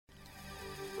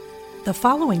The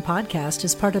following podcast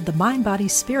is part of the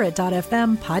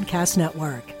MindBodySpirit.fm podcast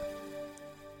network.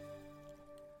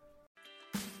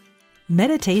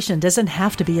 Meditation doesn't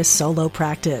have to be a solo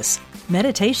practice.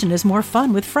 Meditation is more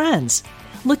fun with friends.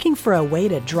 Looking for a way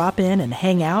to drop in and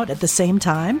hang out at the same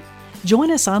time? Join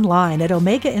us online at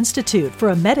Omega Institute for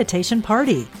a meditation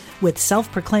party with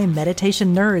self-proclaimed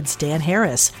meditation nerds Dan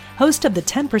Harris, host of the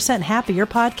 10% Happier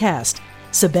podcast,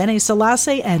 Sabene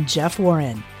Selassie, and Jeff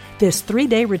Warren. This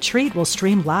 3-day retreat will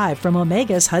stream live from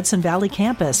Omega's Hudson Valley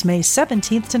campus May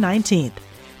 17th to 19th.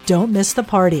 Don't miss the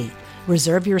party.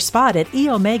 Reserve your spot at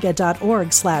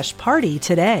eomega.org/party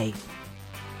today.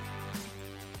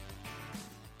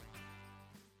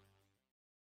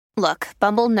 Look,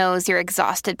 Bumble knows you're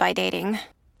exhausted by dating.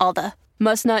 All the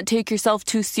must not take yourself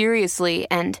too seriously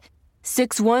and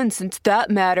 6'1" since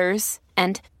that matters.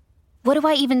 And what do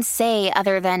I even say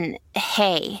other than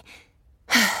hey?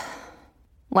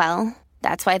 Well,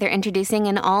 that's why they're introducing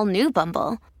an all-new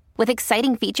Bumble with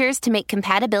exciting features to make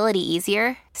compatibility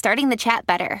easier, starting the chat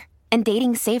better, and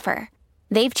dating safer.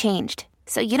 They've changed,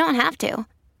 so you don't have to.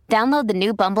 Download the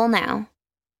new Bumble now.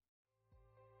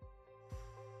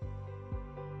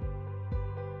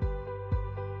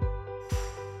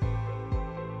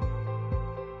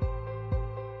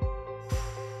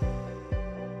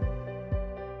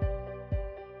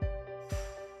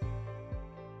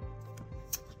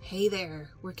 Hey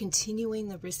there, we're continuing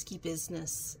the Risky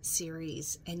Business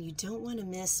series, and you don't want to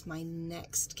miss my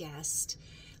next guest,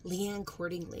 Leanne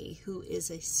Cordingly, who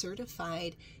is a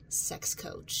certified sex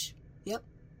coach. Yep,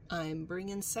 I'm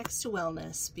bringing sex to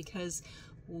wellness because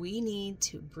we need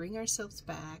to bring ourselves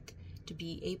back to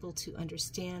be able to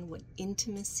understand what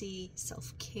intimacy,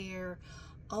 self-care,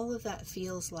 all of that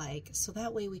feels like, so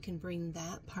that way we can bring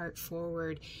that part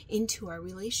forward into our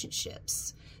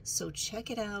relationships. So check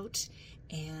it out,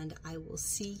 and I will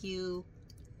see you.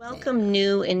 Welcome, there.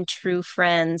 New and true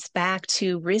friends, back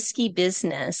to Risky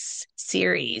Business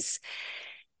series.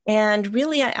 And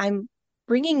really, I'm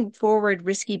bringing forward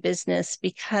Risky Business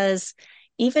because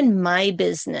even my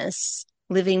business,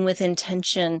 Living with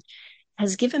Intention,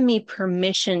 has given me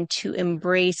permission to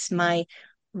embrace my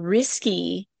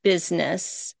risky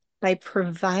business by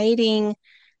providing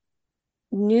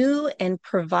new and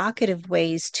provocative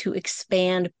ways to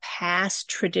expand past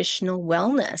traditional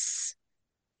wellness.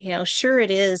 You know, sure, it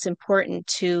is important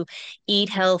to eat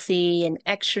healthy and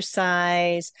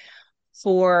exercise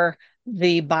for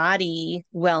the body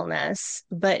wellness,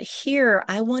 but here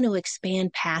I want to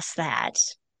expand past that,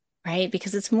 right?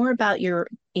 Because it's more about your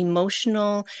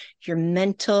emotional, your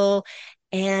mental,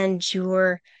 and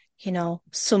your,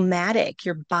 somatic,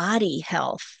 your body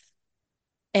health.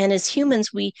 And as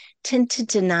humans, we tend to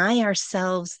deny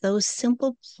ourselves those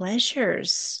simple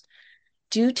pleasures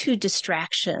due to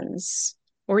distractions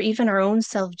or even our own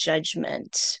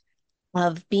self-judgment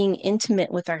of being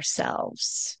intimate with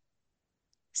ourselves.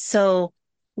 So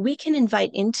we can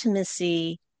invite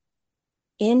intimacy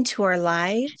into our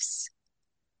lives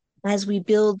as we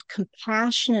build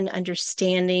compassion and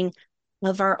understanding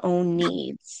of our own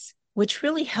needs, which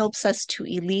really helps us to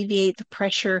alleviate the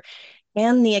pressure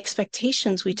and the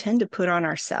expectations we tend to put on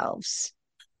ourselves.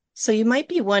 So you might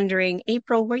be wondering,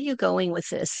 April, where are you going with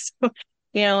this?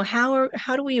 How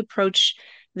do we approach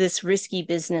this risky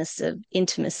business of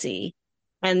intimacy?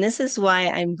 And this is why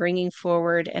I'm bringing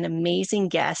forward an amazing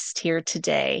guest here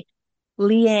today,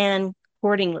 Leanne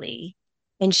Cordingly.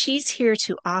 And she's here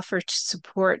to offer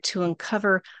support to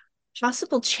uncover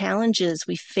possible challenges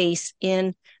we face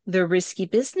in the risky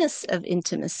business of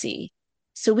intimacy,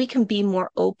 so we can be more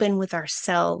open with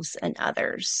ourselves and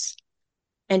others.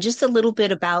 And just a little bit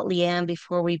about Leanne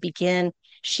before we begin.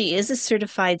 She is a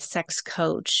certified sex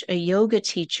coach, a yoga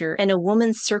teacher, and a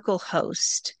woman's circle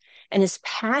host, and is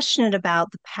passionate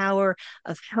about the power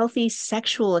of healthy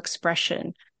sexual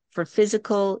expression for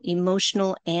physical,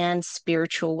 emotional, and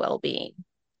spiritual well-being.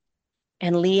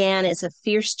 And Leanne is a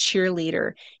fierce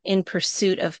cheerleader in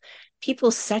pursuit of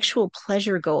people's sexual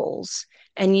pleasure goals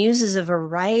and uses a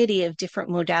variety of different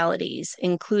modalities,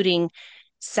 including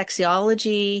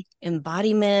sexology,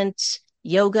 embodiment,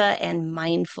 yoga, and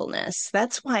mindfulness.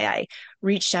 That's why I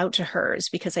reached out to her, is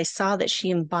because I saw that she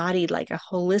embodied like a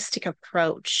holistic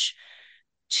approach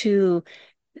to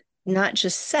not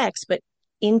just sex, but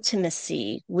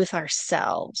intimacy with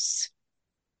ourselves.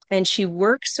 And she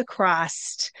works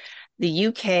across the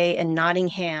UK and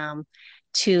Nottingham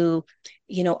to,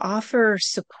 offer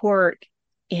support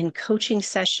in coaching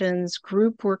sessions,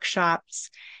 group workshops,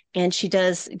 and she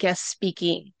does guest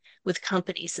speaking with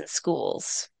companies and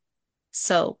schools.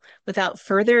 So without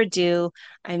further ado,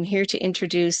 I'm here to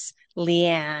introduce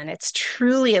Leanne. It's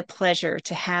truly a pleasure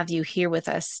to have you here with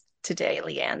us today,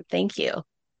 Leanne. Thank you.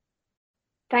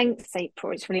 Thanks,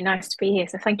 April. It's really nice to be here.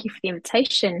 So thank you for the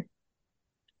invitation.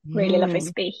 Really lovely Mm,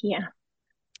 to be here.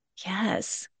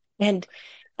 yes. And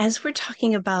as we're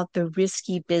talking about the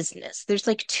risky business, there's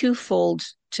like twofold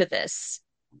to this.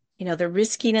 The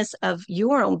riskiness of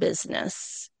your own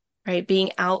business, right?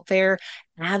 Being out there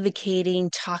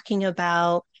advocating, talking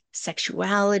about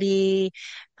sexuality,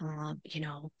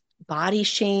 body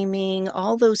shaming,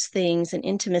 all those things and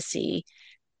intimacy.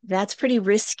 That's pretty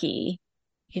risky,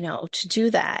 to do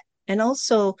that. And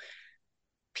also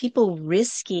people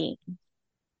risking,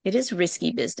 it is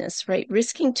risky business, right?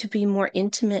 Risking to be more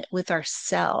intimate with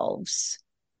ourselves.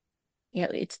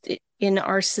 In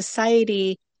our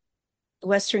society,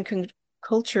 Western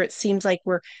culture, it seems like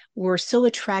we're so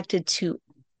attracted to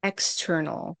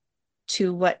external,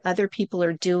 to what other people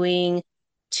are doing,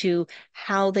 to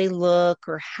how they look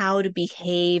or how to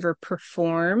behave or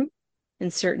perform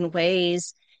in certain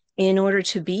ways in order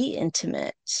to be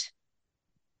intimate.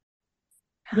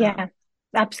 Yeah,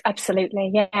 absolutely.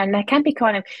 Yeah, and there can be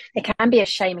a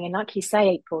shaming, and like you say,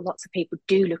 April, lots of people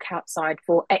do look outside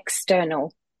for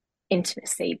external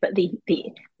intimacy, but the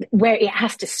where it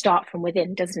has to start from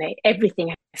within, doesn't it?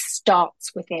 Everything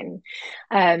starts within.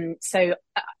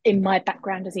 In my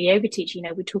background as a yoga teacher,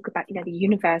 we talk about the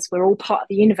universe. We're all part of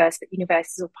the universe, but the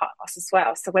universe is all part of us as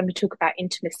well. So when we talk about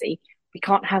intimacy, we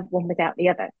can't have one without the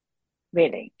other,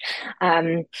 really.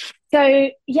 So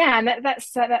yeah, and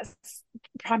that's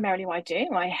primarily what I do.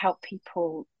 I help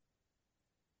people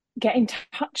get in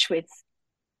touch with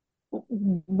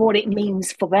what it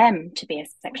means for them to be a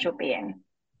sexual being.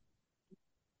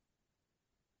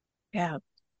 Yeah.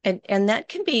 And that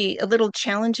can be a little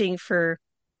challenging for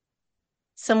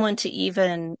someone to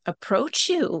even approach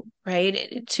you,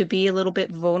 right? To be a little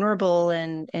bit vulnerable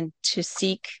and to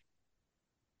seek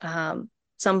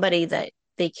somebody that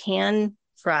they can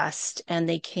trust and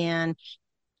they can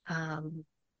um,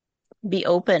 be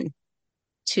open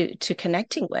to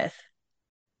connecting with.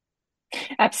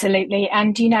 Absolutely.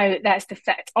 And that's the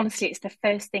fact. Honestly, it's the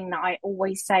first thing that I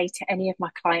always say to any of my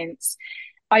clients.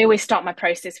 I always start my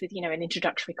process with, an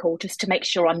introductory call just to make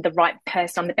sure I'm the right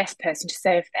person, I'm the best person to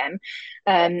serve them.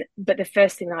 But the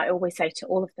first thing that I always say to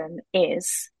all of them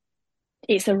is,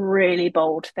 it's a really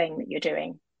bold thing that you're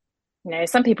doing.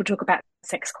 Some people talk about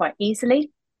sex quite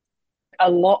easily. A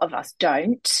lot of us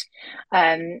don't.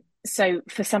 So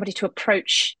for somebody to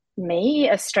approach me,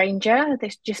 a stranger,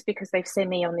 this just because they've seen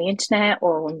me on the internet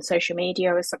or on social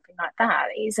media or something like that,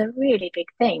 is a really big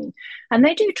thing. And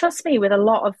they do trust me with a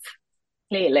lot of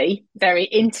clearly very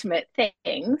intimate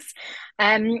things.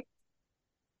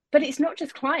 But it's not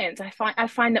just clients. I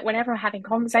find that whenever I'm having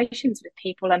conversations with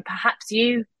people, and perhaps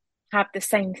you have the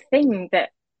same thing,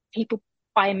 that people,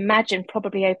 I imagine,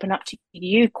 probably open up to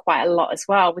you quite a lot as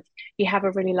well. You have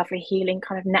a really lovely healing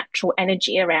kind of natural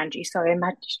energy around you. So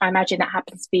I imagine that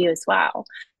happens for you as well.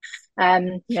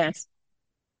 Yes.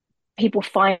 People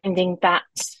finding that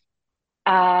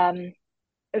that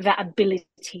ability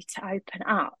to open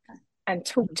up and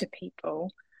talk to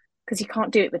people, because you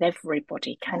can't do it with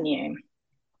everybody, can you?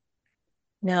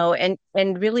 No, and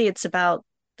really it's about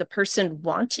the person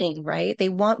wanting, right? They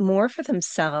want more for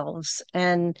themselves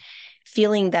and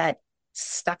feeling that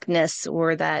stuckness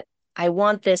or that I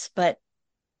want this, but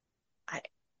I,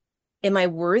 am I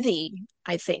worthy?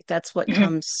 I think that's what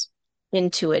comes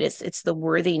into it. It's the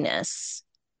worthiness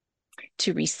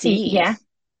to receive. Yeah.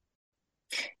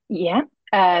 Yeah.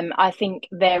 I think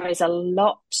there is a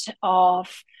lot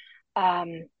of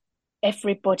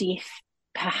everybody,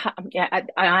 perhaps, yeah,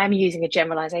 I am using a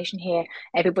generalization here.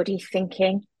 Everybody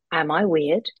thinking, am I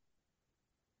weird?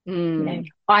 Mm.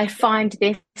 I find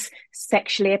this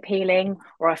sexually appealing,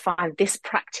 or I find this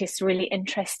practice really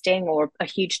interesting, or a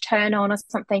huge turn on, or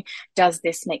something. Does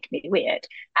this make me weird?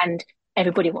 And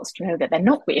everybody wants to know that they're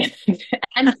not weird.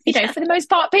 And for the most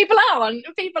part, people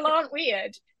aren't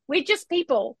weird. We're just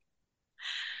people.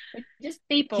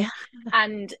 Yeah.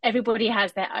 And everybody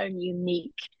has their own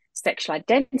unique sexual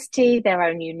identity, their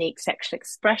own unique sexual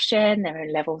expression, their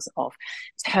own levels of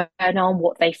turn on,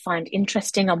 what they find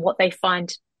interesting and what they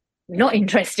find not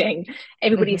interesting.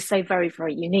 Everybody is so very,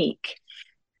 very unique.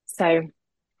 So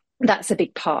that's a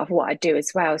big part of what I do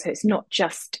as well. So it's not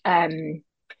just the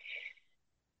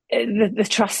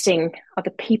trusting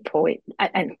other people,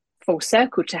 and full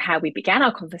circle to how we began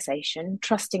our conversation,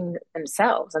 trusting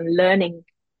themselves and learning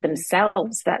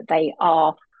themselves that they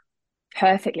are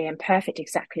perfectly and perfect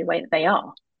exactly the way that they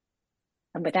are,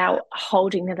 and without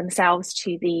holding themselves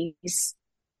to these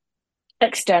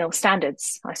external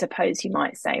standards, I suppose you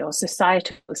might say, or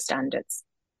societal standards.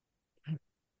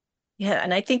 Yeah.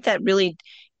 And I think that really,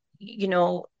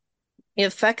 it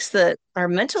affects our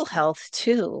mental health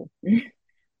too. Mm.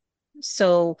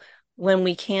 So when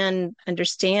we can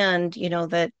understand,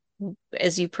 that,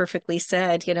 as you perfectly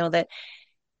said, that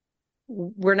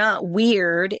we're not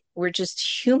weird, we're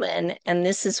just human, and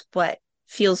this is what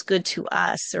feels good to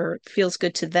us or feels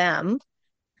good to them,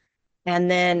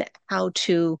 and then how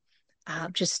to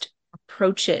just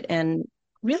approach it and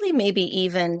really maybe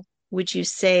even, would you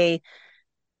say,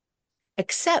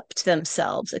 accept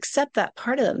that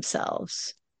part of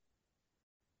themselves.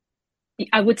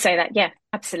 I would say that, yeah,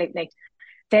 absolutely.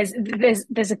 There's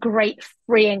a great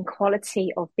freeing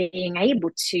quality of being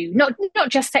able to not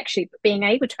just sexually, but being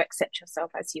able to accept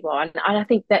yourself as you are. And I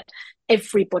think that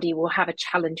everybody will have a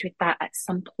challenge with that at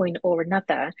some point or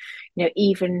another.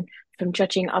 Even from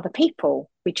judging other people,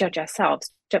 we judge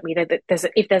ourselves, don't we?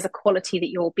 If there's a quality that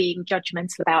you're being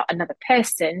judgmental about another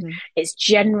person, it's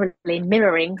generally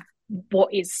mirroring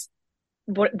what is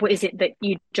it that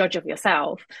you judge of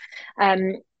yourself.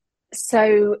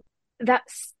 So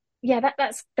that's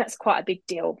that's quite a big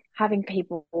deal, having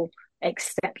people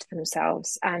accept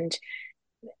themselves. And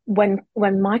when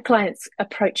my clients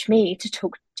approach me to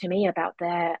talk to me about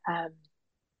their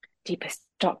deepest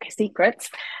darkest secrets,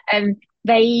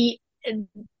 they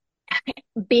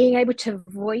being able to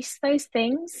voice those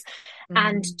things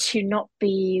and to not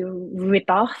be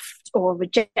rebuffed or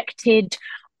rejected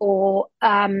or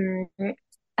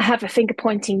have a finger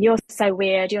pointing, you're so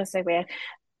weird,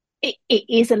 it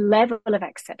is a level of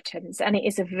acceptance, and it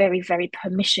is a very, very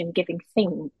permission giving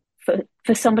thing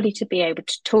for somebody to be able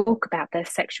to talk about their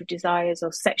sexual desires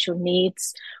or sexual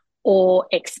needs or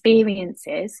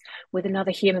experiences with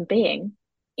another human being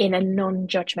in a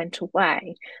non-judgmental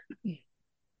way,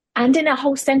 and in a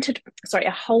whole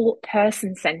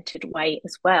person centered way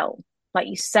as well. Like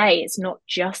you say, it's not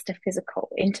just a physical.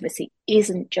 Intimacy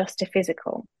isn't just a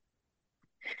physical.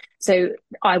 So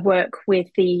I work with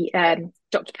the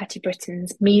Dr. Patty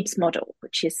Britton's MEBS model,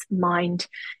 which is mind,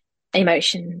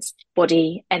 emotions,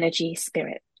 body, energy,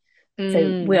 spirit.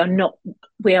 So we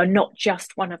are not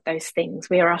just one of those things.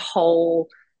 We are a whole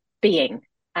being.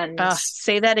 And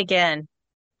say that again.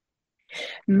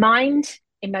 Mind,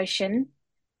 emotion,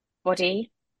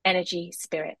 body, energy,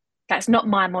 spirit. That's not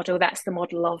my model. That's the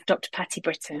model of Dr. Patty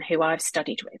Britton, who I've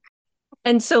studied with.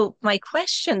 And so my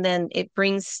question then it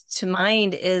brings to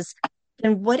mind is,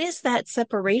 then what is that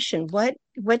separation? What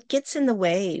gets in the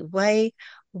way?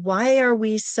 Why are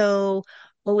we so,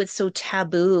 it's so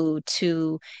taboo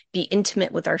to be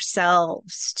intimate with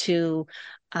ourselves, to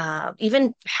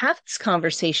even have this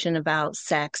conversation about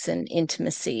sex and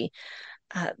intimacy?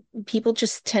 People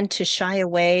just tend to shy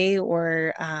away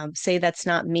or say that's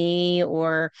not me,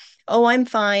 or, oh, I'm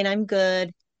fine, I'm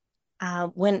good.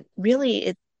 When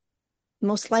really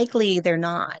most likely they're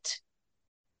not.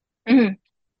 Mm.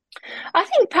 I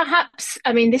think perhaps,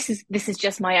 I mean, this is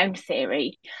just my own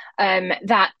theory,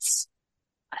 that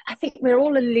I think we're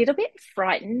all a little bit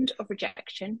frightened of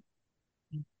rejection,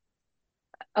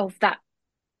 of that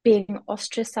being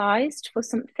ostracized for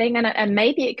something, and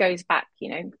maybe it goes back,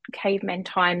 cavemen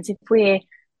times. If we're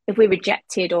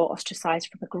rejected or ostracized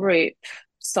from a group,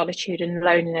 solitude and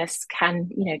loneliness can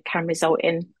result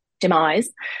in demise.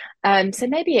 So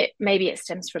maybe it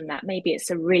stems from that. Maybe it's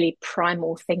a really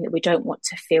primal thing that we don't want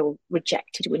to feel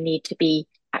rejected. We need to be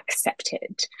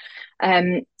accepted.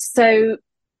 So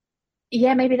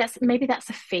yeah, maybe that's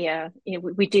a fear.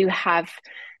 We do have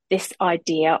this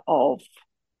idea of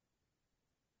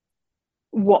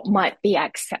what might be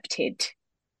accepted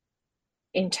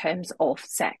in terms of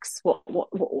sex.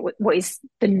 What is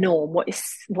the norm? What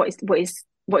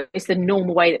is the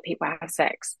normal way that people have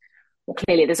sex? Well,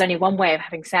 clearly there's only one way of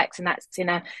having sex, and that's in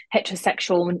a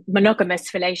heterosexual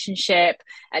monogamous relationship.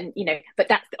 And but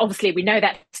that obviously we know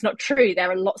that's not true.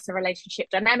 There are lots of relationship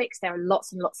dynamics. There are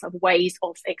lots and lots of ways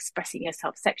of expressing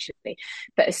yourself sexually.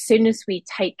 But as soon as we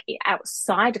take it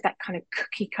outside of that kind of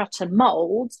cookie cutter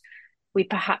mold, we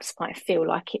perhaps might feel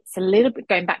like it's a little bit,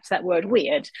 going back to that word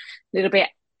weird, a little bit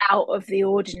out of the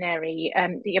ordinary.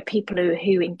 People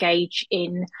who engage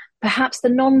in perhaps the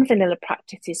non-vanilla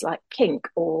practices like kink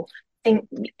or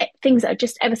things that are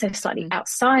just ever so slightly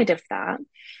outside of that,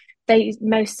 they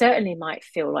most certainly might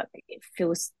feel like it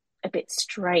feels a bit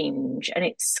strange and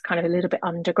it's kind of a little bit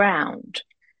underground.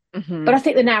 But I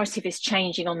think the narrative is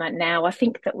changing on that now. I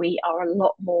think that we are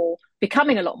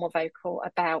becoming a lot more vocal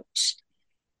about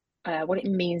what it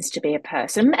means to be a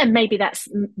person, and maybe that's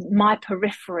my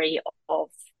periphery of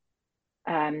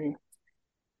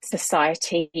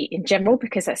society in general,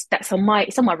 because it's on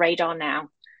my radar now.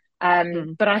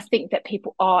 But I think that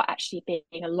people are actually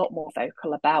being a lot more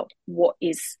vocal about what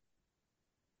is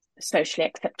socially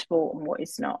acceptable and what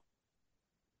is not.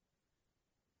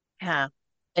 Yeah.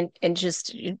 And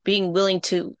just being willing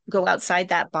to go outside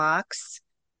that box,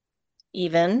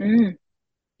 even. Mm,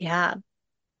 Yeah.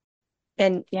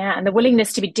 And yeah, and the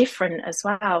willingness to be different as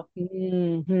well.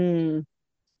 mhm.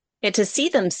 And to see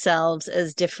themselves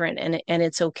as different, and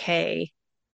it's okay.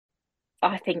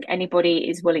 I think anybody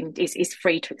is willing is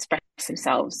free to express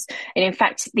themselves. And in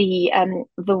fact, the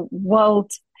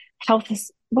World Health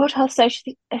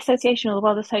Association, or the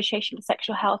World Association for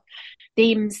Sexual Health,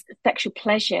 deems sexual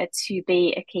pleasure to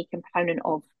be a key component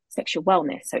of sexual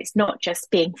wellness. So it's not just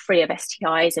being free of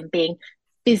STIs and being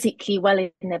physically well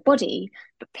in their body,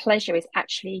 but pleasure is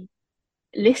actually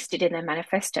listed in their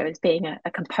manifesto as being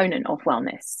a component of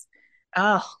wellness.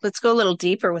 Oh, let's go a little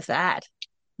deeper with that.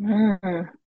 Mm,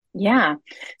 yeah.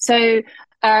 So,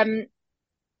 um,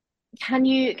 can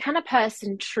a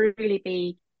person truly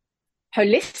be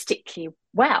holistically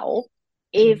well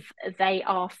Mhm. if they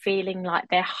are feeling like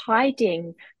they're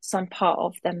hiding some part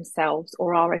of themselves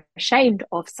or are ashamed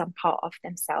of some part of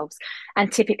themselves? And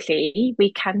typically,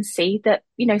 we can see that,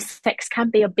 sex can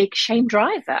be a big shame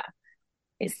driver.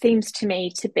 It seems to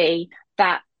me to be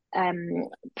that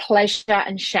pleasure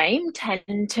and shame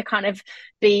tend to kind of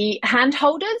be hand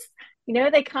holders.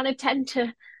 They kind of tend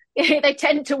to they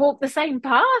tend to walk the same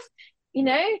path, you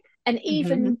know, and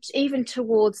Mhm. even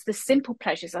towards the simple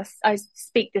pleasures. I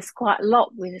speak this quite a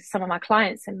lot with some of my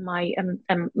clients and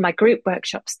my group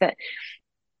workshops, that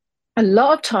a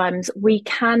lot of times we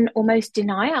can almost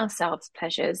deny ourselves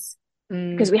pleasures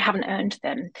Mm. because we haven't earned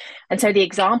them. And so the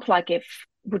example I give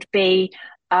would be,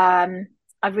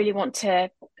 I really want to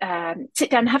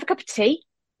sit down and have a cup of tea,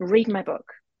 read my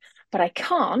book, but I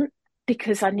can't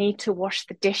because I need to wash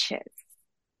the dishes.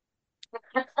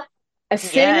 As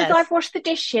soon as Yes. I've washed the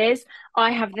dishes,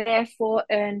 I have therefore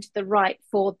earned the right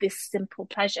for this simple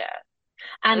pleasure.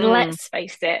 And Mm. let's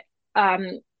face it,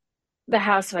 um, the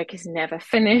housework is never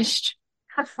finished.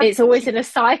 It's always in a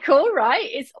cycle, right?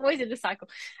 It's always in a cycle.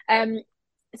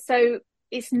 So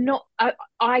it's not,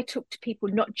 I talk to people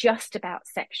not just about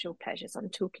sexual pleasures, I'm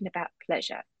talking about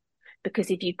pleasure.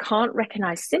 Because if you can't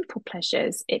recognize simple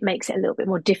pleasures, it makes it a little bit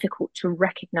more difficult to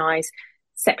recognize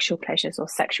sexual pleasures or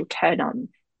sexual turn on,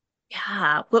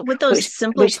 Yeah. What would those which,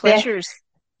 simple which they're, pleasures,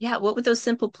 yeah, what would those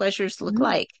simple pleasures look mm,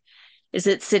 like? Is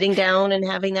it sitting down and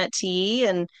having that tea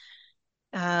and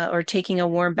or taking a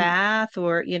warm bath,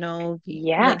 or, like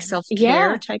yeah, self-care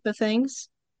yeah, type of things?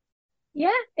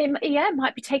 it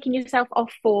might be taking yourself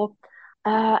off for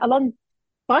a long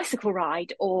bicycle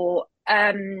ride, or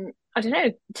I don't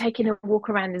know, taking a walk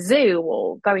around the zoo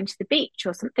or going to the beach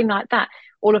or something like that.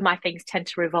 All of my things tend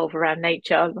to revolve around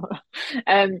nature.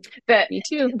 But Me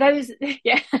too. those,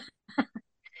 yeah,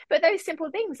 but those simple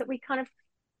things that we kind of,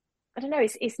 I don't know,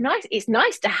 it's nice. It's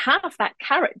nice to have that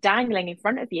carrot dangling in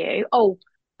front of you. Oh,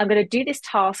 I'm going to do this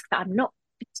task that I'm not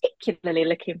particularly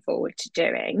looking forward to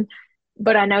doing,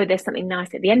 but I know there's something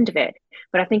nice at the end of it.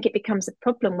 But I think it becomes a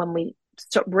problem when we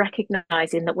stop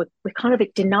recognizing that we're kind of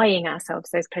denying ourselves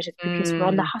those pleasures because we're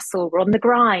on the Mm. hustle, we're on the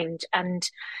grind, and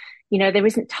there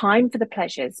isn't time for the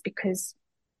pleasures because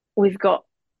we've got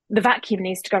the vacuum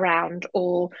needs to go around,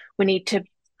 or we need to,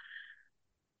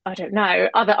 I don't know,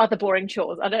 other boring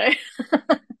chores. I don't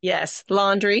know. Yes,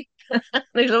 laundry.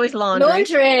 There's always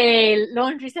laundry.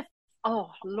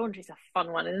 Laundry's a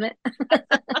fun one, isn't it?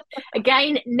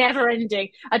 Again, never ending.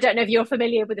 I don't know if you're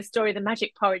familiar with the story of the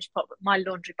magic porridge pot, but my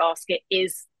laundry basket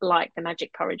is like the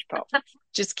magic porridge pot.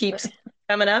 Just keeps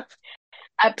coming up.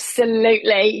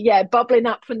 Absolutely. Yeah, bubbling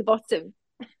up from the bottom.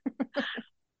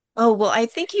 Oh, well, I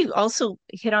think you also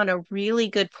hit on a really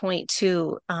good point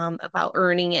too, about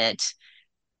earning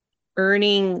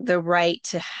the right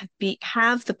to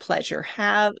have the pleasure,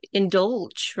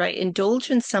 indulge, right? Indulge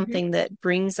in Mm-hmm. something that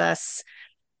brings us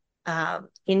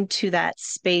into that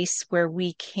space where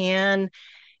we can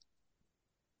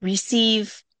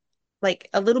receive like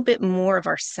a little bit more of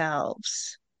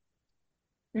ourselves,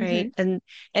 right? Mm-hmm.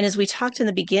 And as we talked in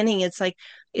the beginning, it's like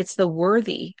it's the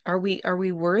worthy. Are we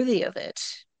worthy of it?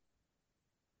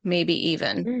 Maybe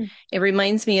even. Mm. It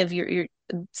reminds me of your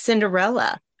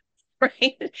Cinderella,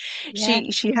 right? Yeah.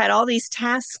 She had all these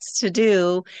tasks to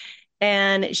do,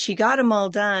 and she got them all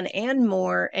done and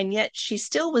more, and yet she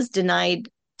still was denied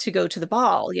to go to the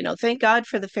ball. Thank God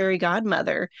for the fairy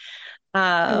godmother,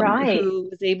 Right. who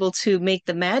was able to make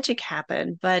the magic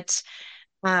happen. But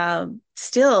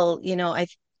still, I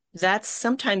that's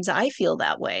sometimes I feel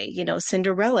that way.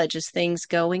 Cinderella, just things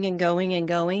going and going and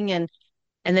going,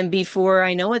 and then before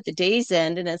I know it, the days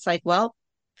end, and it's like, well,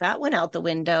 that went out the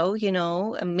window.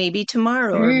 Maybe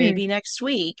tomorrow or Mm. maybe next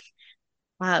week.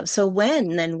 So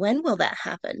when will that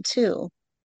happen too?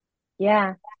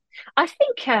 Yeah. I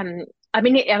think I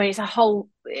mean it's a whole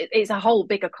it's a whole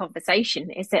bigger conversation,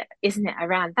 isn't it,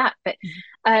 around that? But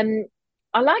um,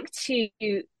 I like to,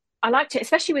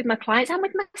 especially with my clients and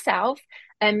with myself.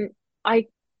 I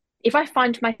If I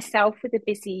find myself with a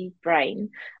busy brain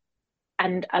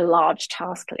and a large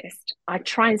task list, I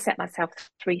try and set myself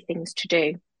three things to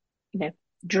do, you know,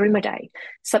 during my day.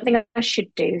 Something I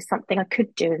should do, something I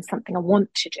could do, and something I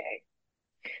want to do.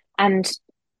 And,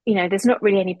 there's not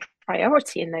really any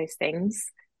priority in those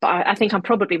things. But I think I'm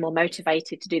probably more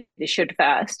motivated to do the should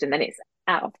first, and then it's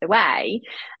out of the way.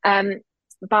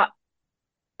 But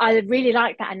I really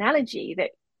like that analogy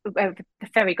that the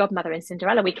fairy godmother in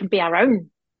Cinderella, we can be our own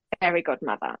fairy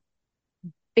godmother.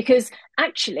 Because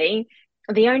actually,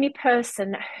 the only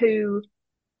person who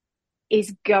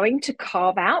is going to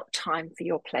carve out time for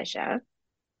your pleasure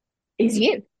is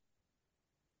you.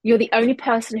 You're the only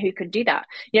person who can do that.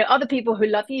 Other people who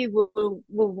love you will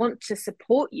want to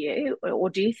support you or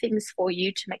do things for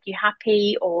you to make you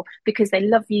happy or because they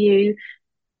love you.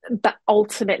 But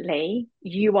ultimately,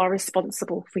 you are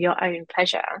responsible for your own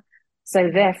pleasure.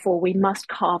 So therefore, we must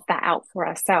carve that out for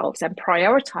ourselves and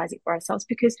prioritize it for ourselves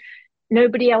because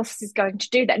nobody else is going to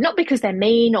do that. Not because they're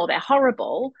mean or they're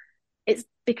horrible. It's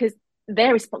because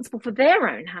they're responsible for their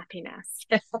own happiness.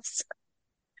 Yes.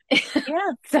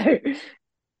 Yeah. So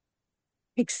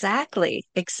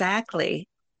exactly.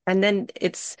 And then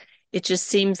it just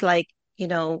seems like,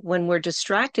 when we're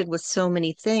distracted with so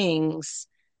many things,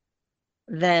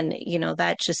 then,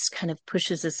 that just kind of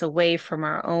pushes us away from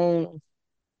our own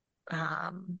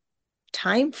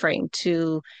time frame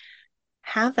to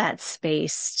have that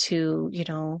space to,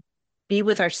 be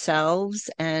with ourselves.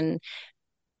 And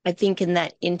I think in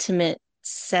that intimate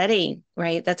setting,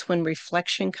 right, that's when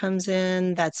reflection comes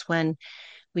in. That's when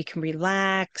we can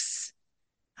relax,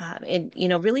 and,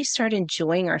 really start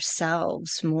enjoying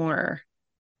ourselves more.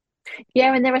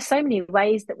 yeah, and there are so many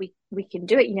ways that we can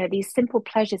do it. These simple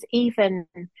pleasures. Even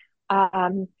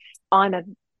I'm a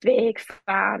big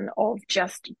fan of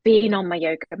just being on my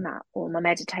yoga mat or my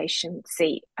meditation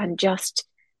seat and just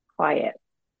quiet.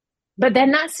 But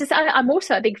then that's just, I'm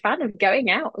also a big fan of going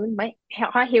out with my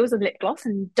high heels and lip gloss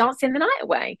and dancing the night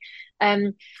away.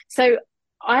 So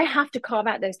I have to carve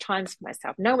out those times for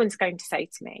myself. No one's going to say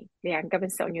to me, Leanne, go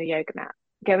and sit on your yoga mat.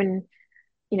 Go and,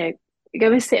 you know,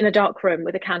 go and sit in a dark room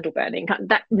with a candle burning.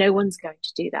 That no one's going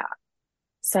to do that.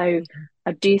 So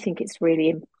I do think it's really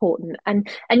important. And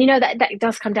that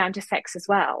does come down to sex as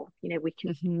well. We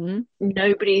can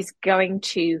nobody's going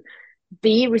to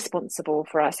be responsible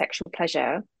for our sexual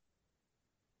pleasure.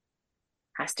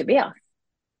 Has to be us.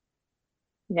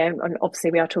 And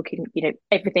obviously we are talking,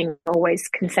 everything always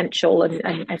consensual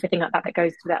and everything like that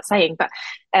goes without saying. But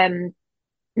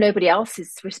nobody else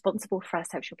is responsible for our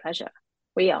sexual pleasure.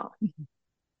 We are.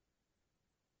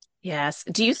 Yes.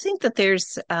 Do you think that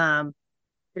there's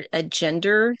a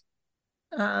gender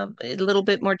a little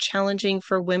bit more challenging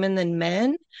for women than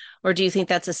men, or do you think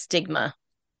that's a stigma?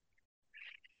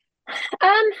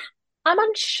 I'm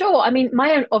unsure. I mean,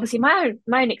 my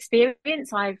own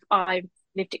experience. I've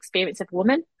lived experience of a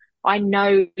woman. I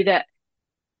know that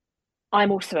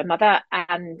I'm also a mother,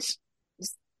 and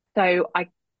so I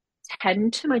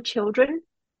tend to my children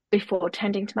before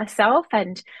tending to myself.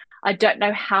 And I don't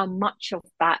know how much of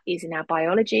that is in our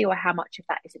biology or how much of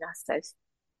that is in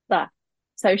our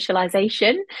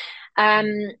socialization.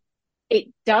 It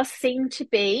does seem to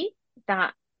be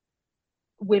that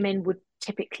women would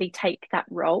typically take that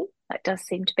role. That does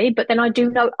seem to be, but then I do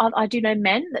know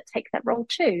men that take that role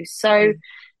too. So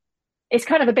it's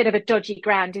kind of a bit of a dodgy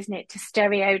ground, isn't it, to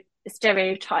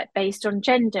stereotype based on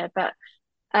gender? But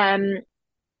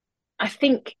I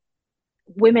think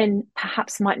women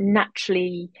perhaps might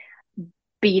naturally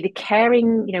be the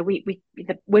caring.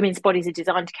 The women's bodies are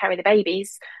designed to carry the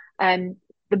babies, the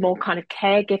more kind of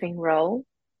caregiving role.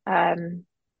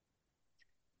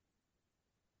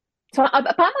 But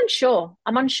I'm unsure.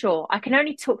 I can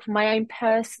only talk from my own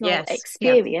personal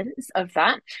experience of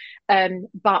that.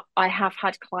 But I have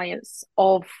had clients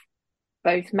of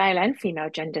both male and female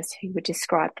genders who would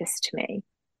describe this to me.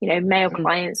 Male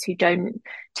clients who don't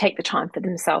take the time for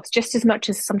themselves just as much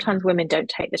as sometimes women don't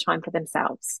take the time for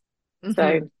themselves.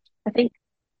 So I think,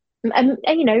 and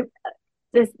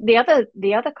there's the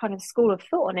other kind of school of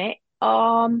thought on it,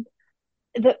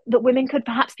 that women could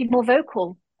perhaps be more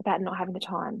vocal about not having the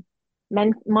time.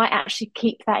 Men might actually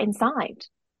keep that inside.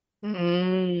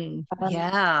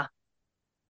 Yeah.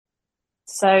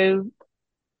 So,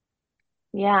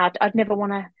 yeah, I'd never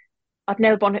want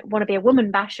to be a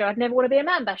woman basher. I'd never want to be a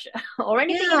man basher or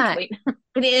anything in between.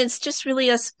 It's just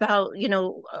really us about,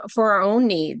 for our own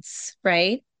needs,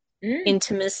 right?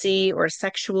 Intimacy or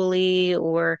sexually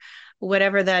or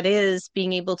whatever that is,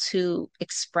 being able to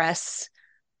express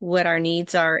what our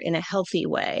needs are in a healthy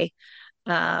way.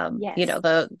 Yes.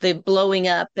 The blowing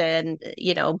up and,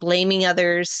 blaming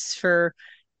others for,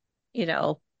 you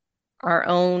know, our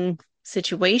own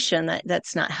situation,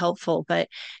 that's not helpful. But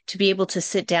to be able to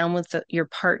sit down with your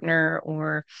partner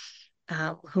or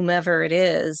whomever it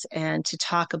is and to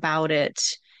talk about it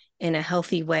in a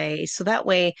healthy way, so that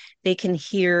way they can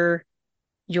hear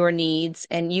your needs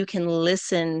and you can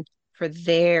listen for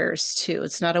theirs too.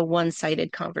 It's not a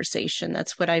one-sided conversation.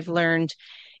 That's what I've learned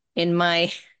in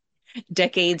my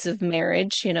decades of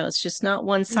marriage. It's just not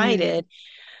one-sided.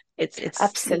 It's listening.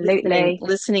 Absolutely.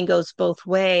 Listening goes both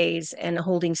ways, and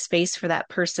holding space for that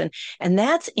person. And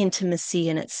that's intimacy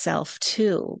in itself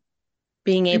too.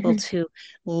 Being able Hmm. to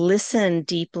listen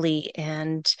deeply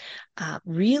and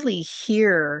really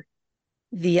hear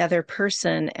the other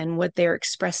person and what they're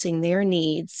expressing their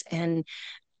needs, and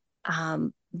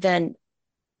then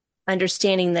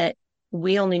understanding that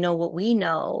we only know what we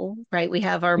know, right? We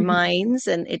have our Hmm. minds,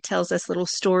 and it tells us little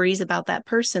stories about that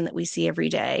person that we see every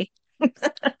day,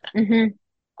 Hmm.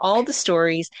 all the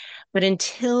stories. But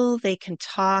until they can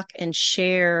talk and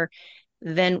share,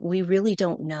 then we really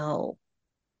don't know.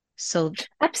 So I believe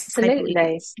Absolutely.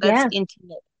 that's Yeah.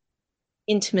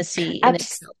 intimacy in Abs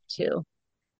itself too.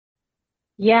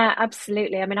 yeah,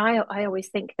 absolutely. I mean, I always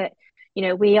think that,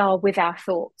 we are with our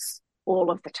thoughts all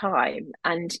of the time.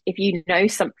 And if you know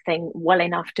something well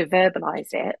enough to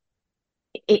verbalize it,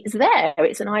 it's there.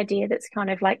 It's an idea that's kind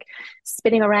of like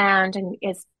spinning around and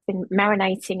it's been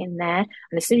marinating in there.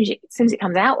 And as soon as it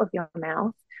comes out of your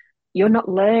mouth, you're not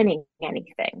learning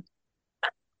anything.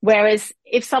 Whereas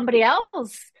if somebody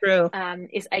else True.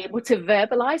 is able to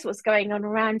verbalize what's going on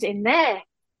around in their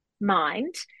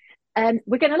mind,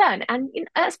 we're going to learn. And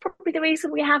that's probably the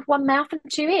reason we have one mouth and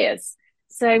two ears.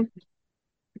 So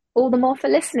all the more for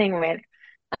listening with.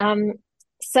 Um,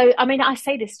 so, I mean, I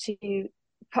say this to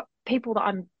people that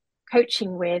I'm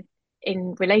coaching with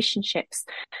in relationships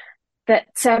that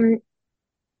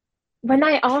when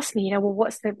they ask me, well,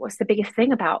 what's the biggest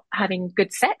thing about having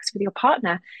good sex with your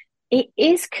partner? It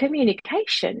is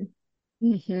communication.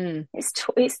 Mm-hmm. It's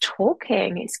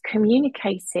talking. It's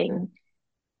communicating.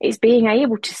 It's being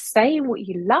able to say what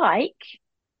you like,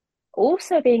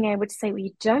 also being able to say what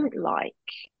you don't like.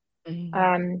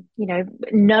 Mm-hmm.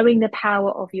 Knowing the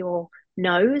power of your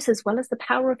no's as well as the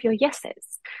power of your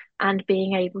yeses, and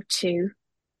being able to,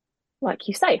 like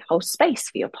you say, hold space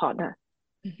for your partner.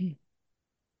 Mm-hmm.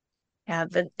 Yeah,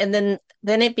 and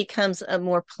then it becomes a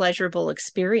more pleasurable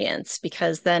experience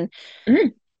Mm,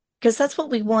 because that's what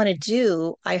we want to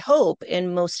do, I hope,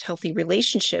 in most healthy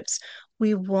relationships.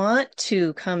 We want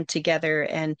to come together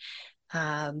and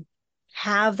um,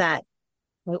 have that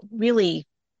really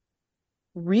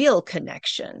real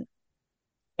connection.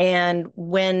 And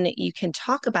when you can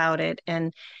talk about it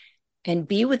and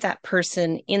be with that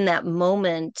person in that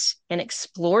moment and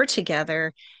explore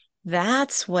together,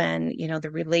 that's when, the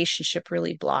relationship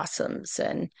really blossoms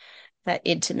and that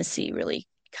intimacy really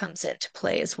comes into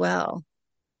play as well.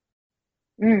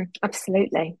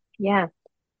 absolutely. Yeah.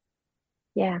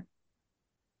 Yeah.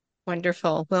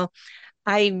 Wonderful. Well,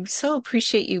 I so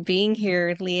appreciate you being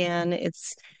here, Leanne.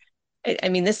 I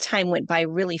mean, this time went by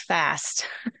really fast.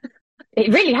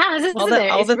 It really has, All isn't the, it?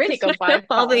 all It's the, really gone by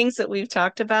all the fast. things that we've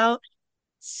talked about.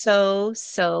 So,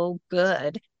 so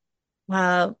good.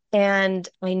 And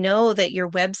I know that your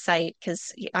website,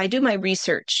 because I do my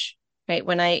research, right?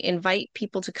 When I invite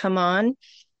people to come on,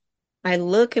 I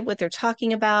look at what they're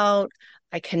talking about.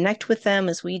 I connect with them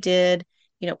as we did,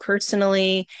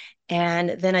 personally, and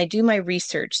then I do my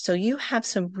research. So you have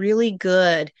some really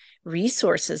good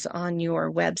resources on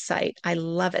your website. I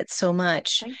love it so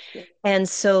much. Thank you. And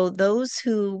so those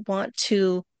who want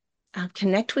to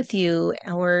connect with you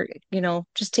or,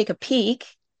 just take a peek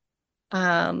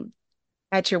um,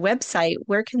 at your website,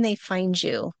 where can they find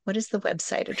you? What is the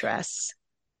website address?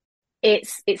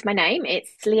 It's my name.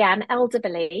 It's Leanne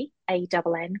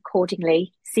L-E-E-A-N-N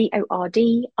Cordingly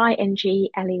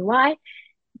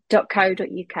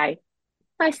Cordingley.co.uk.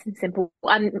 Nice and simple.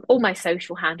 And all my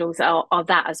social handles are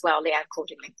that as well, Leanne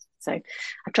Cordingly. So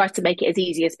I try to make it as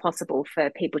easy as possible for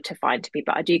people to find me,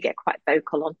 but I do get quite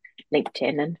vocal on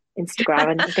LinkedIn and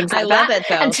Instagram and things I like love that. it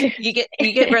though. And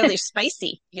You get really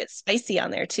spicy. You get spicy on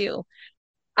there too.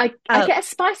 I Uh, get as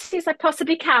spicy as I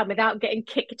possibly can without getting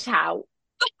kicked out.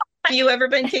 have you ever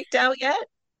been kicked out yet?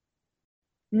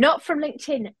 Not from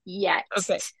LinkedIn yet,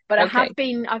 Okay. but Okay.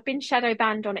 I've been shadow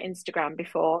banned on Instagram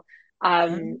before,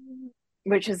 Um,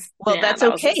 which was, well, that's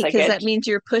that okay wasn't so because good. that means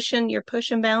you're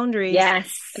pushing boundaries,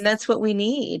 Yes. and that's what we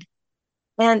need.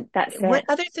 And That's what it.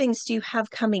 other things do you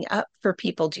have coming up for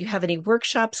people? Do you have any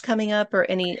workshops coming up or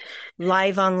any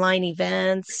live online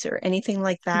events or anything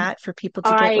like that for people to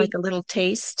get like I a little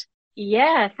taste?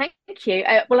 Yeah, thank you.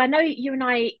 Well, I know you and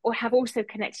I have also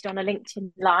connected on a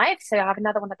LinkedIn Live, so I have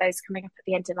another one of those coming up at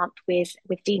the end of the month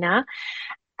with Dina.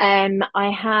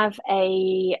 I have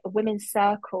a women's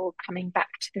circle coming back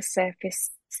to the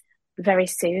surface very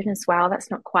soon as well.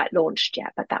 That's not quite launched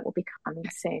yet, but that will be coming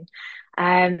soon.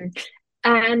 Um,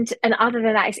 and other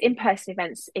than that, it's in-person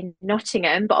events in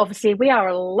Nottingham, but obviously we are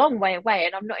a long way away,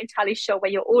 and I'm not entirely sure where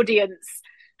your audience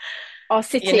are You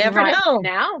sitting never right know.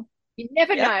 now. You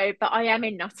never Yep. know, but I am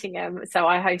in Nottingham, so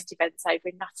I host events over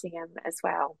in Nottingham as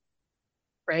well.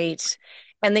 Right.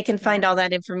 And they can find Yeah, all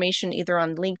that information either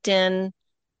on LinkedIn.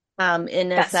 And is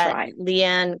that's that right.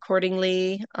 Leanne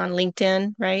Cordingly on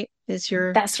LinkedIn, right? Is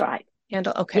your That's right.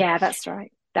 handle? Okay. Yeah, that's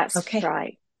right. That's Okay.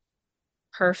 right. Yeah,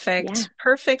 Perfect.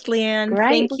 Perfect, Leanne.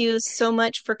 great. Thank you so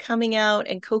much for coming out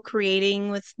and co-creating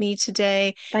with me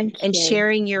today Thank and you.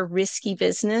 sharing your risky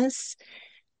business.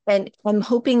 And I'm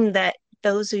hoping that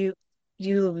those of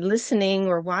you listening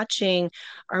or watching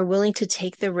are willing to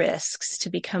take the risks to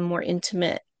become more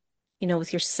intimate,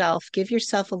 with yourself. Give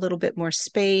yourself a little bit more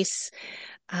space.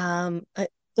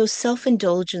 Those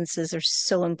self-indulgences are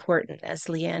so important, as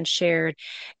Leanne shared,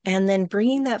 and then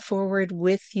bringing that forward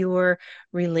with your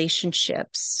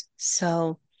relationships.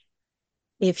 So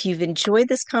if you've enjoyed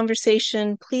this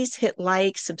conversation, please hit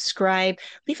like, subscribe,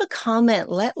 leave a comment.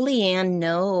 Let Leanne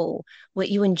know what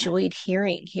you enjoyed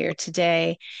hearing here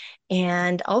today.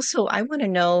 And also, I want to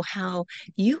know how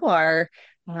you are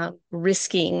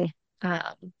risking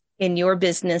in your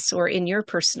business or in your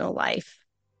personal life.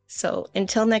 So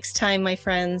until next time, my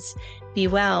friends, be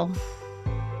well.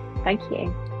 Thank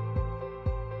you.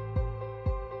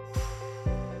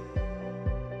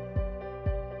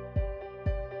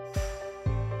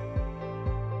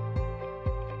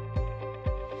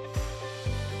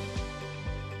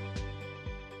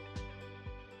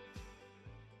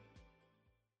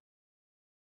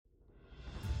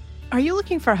 Are you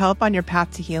looking for help on your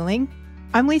path to healing?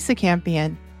 I'm Lisa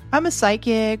Campion. I'm a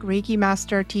psychic, Reiki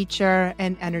master, teacher,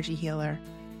 and energy healer.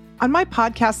 On my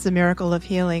podcast, The Miracle of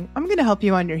Healing, I'm going to help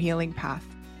you on your healing path.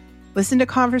 Listen to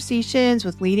conversations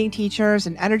with leading teachers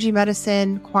in energy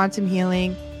medicine, quantum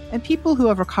healing, and people who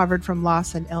have recovered from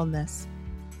loss and illness.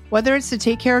 Whether it's to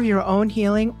take care of your own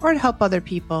healing or to help other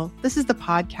people, this is the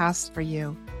podcast for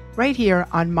you, right here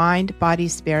on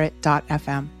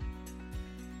mindbodyspirit.fm.